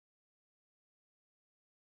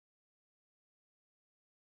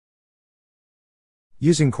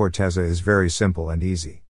Using Corteza is very simple and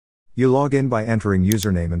easy. You log in by entering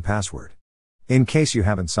username and password. In case you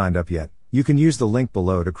haven't signed up yet, you can use the link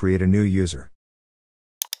below to create a new user.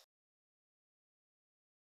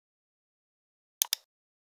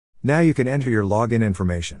 Now you can enter your login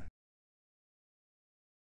information.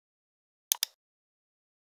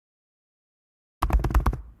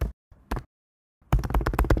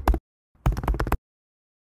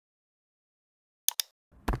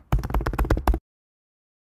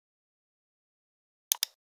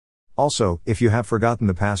 Also, if you have forgotten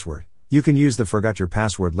the password, you can use the Forgot Your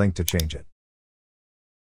Password link to change it.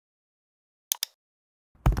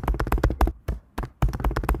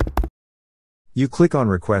 You click on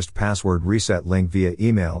Request Password Reset link via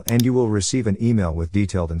email and you will receive an email with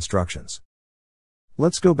detailed instructions.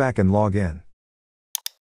 Let's go back and log in.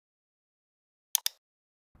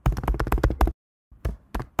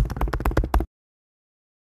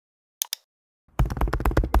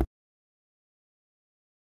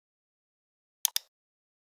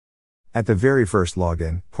 At the very first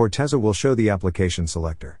login, Corteza will show the application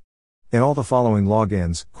selector. In all the following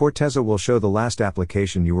logins, Corteza will show the last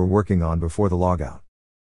application you were working on before the logout.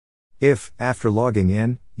 If, after logging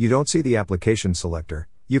in, you don't see the application selector,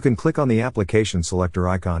 you can click on the application selector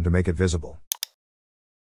icon to make it visible.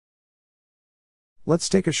 Let's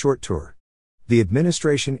take a short tour. The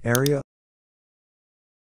administration area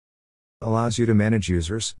allows you to manage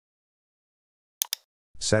users,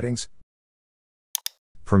 settings,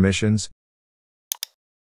 permissions,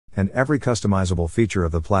 and every customizable feature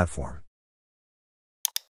of the platform.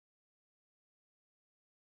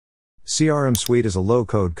 Crm Suite is a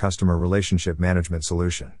low-code customer relationship management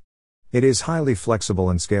solution. It is highly flexible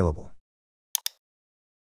and scalable.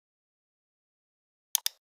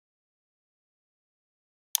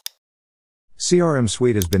 Crm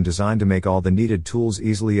Suite has been designed to make all the needed tools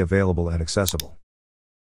easily available and accessible.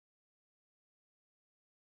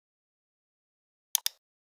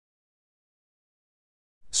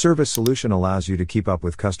 Service Solution allows you to keep up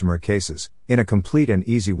with customer cases, in a complete and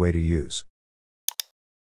easy way to use.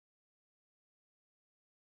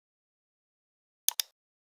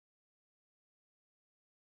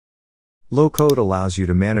 Low Code allows you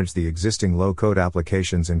to manage the existing low-code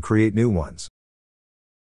applications and create new ones.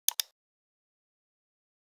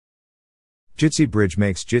 Jitsi Bridge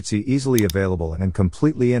makes Jitsi easily available and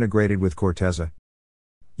completely integrated with Corteza.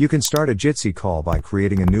 You can start a Jitsi call by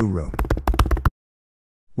creating a new room.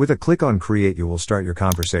 With a click on Create, you will start your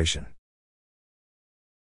conversation.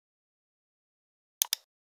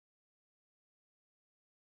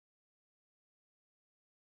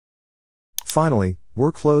 Finally,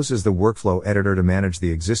 Workflows is the workflow editor to manage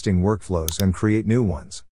the existing workflows and create new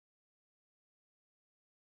ones.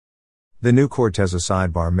 The new Corteza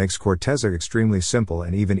Sidebar makes Corteza extremely simple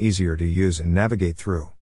and even easier to use and navigate through.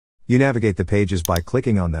 You navigate the pages by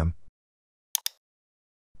clicking on them,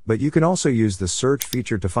 but you can also use the search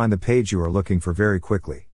feature to find the page you are looking for very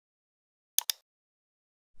quickly.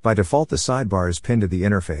 By default, the sidebar is pinned to the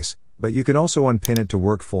interface, but you can also unpin it to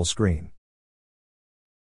work full screen.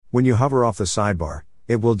 When you hover off the sidebar,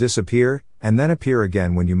 it will disappear, and then appear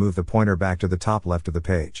again when you move the pointer back to the top left of the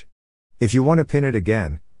page. If you want to pin it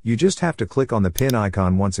again, you just have to click on the pin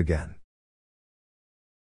icon once again.